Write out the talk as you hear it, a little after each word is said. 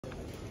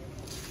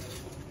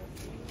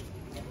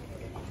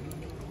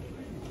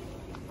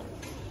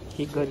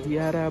He got the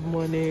Arab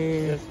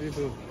money. Yes, we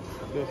do.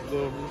 Just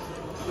do.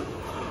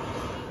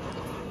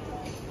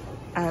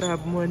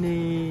 Arab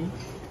money.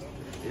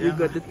 Yeah. You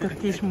got the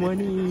Turkish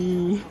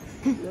money.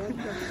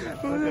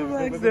 Who the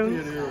bags them?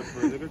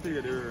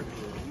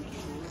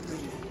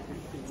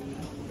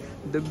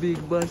 The big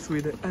boss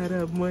with the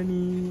Arab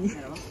money.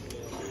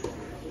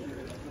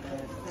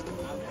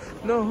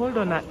 No, hold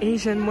on. That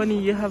Asian money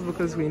you have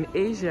because we're in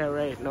Asia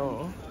right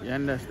now. You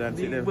understand?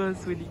 See Big them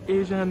boss with the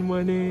Asian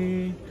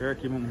money.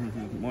 Turkey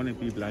money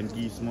people and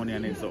geese money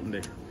and then something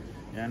there.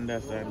 You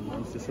understand?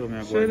 Show them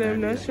now, show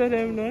them now, show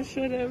them now,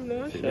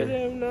 show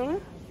them now.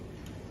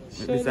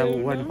 This is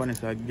one funny,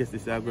 so I guess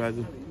this is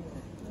Brazil.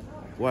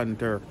 1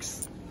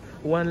 Turks.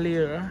 1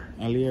 lira.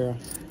 A lira.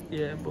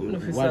 Yeah, but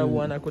if it's a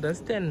 1, I could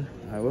have 10.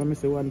 When I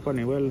say 1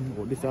 penny, well,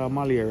 this is a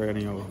Malaya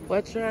anyhow.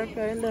 What's right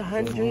in the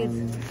hundreds?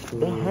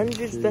 The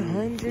hundreds, the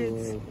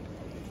hundreds.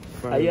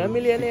 500, Are you a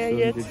millionaire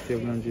yet?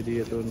 700,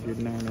 800,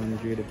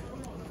 900.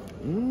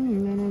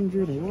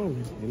 900, wow.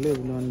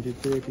 1100,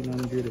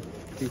 1300,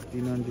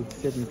 1500,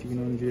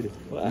 1700,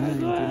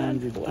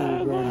 1900,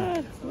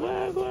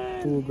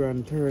 2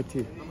 grand,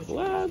 30.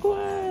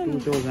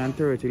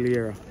 2030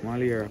 lira, 1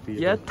 lira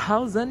people. You're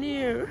 1,000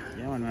 here.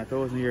 Yeah, man,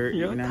 1,000 here.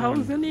 You're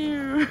 1,000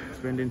 here.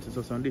 Spending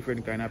to some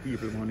different kind of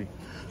people money.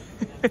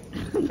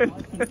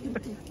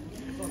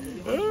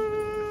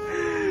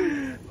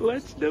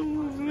 Watch the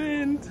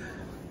movement.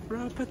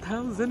 Drop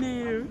 1,000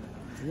 here.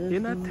 Yes,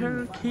 in a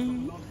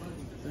turkey.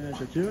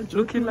 Looking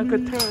Looking like a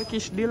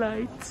Turkish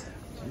delight.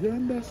 You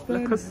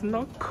understand? Like a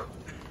snock.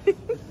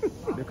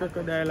 The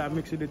crocodile are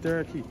mixed with the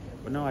turkey.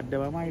 But now they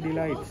are my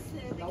delight.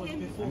 I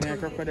mean a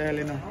crocodile,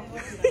 you know.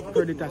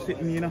 Predator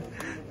sitting, you know.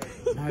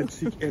 Bad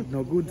sick head,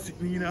 no good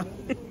sitting, you know.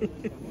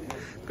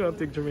 Can't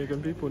think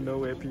Jamaican people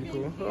nowhere,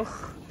 people.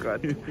 Oh,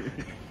 God.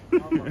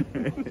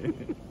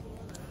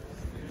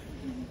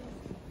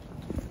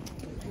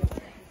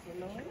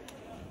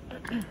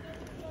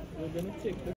 We're gonna take the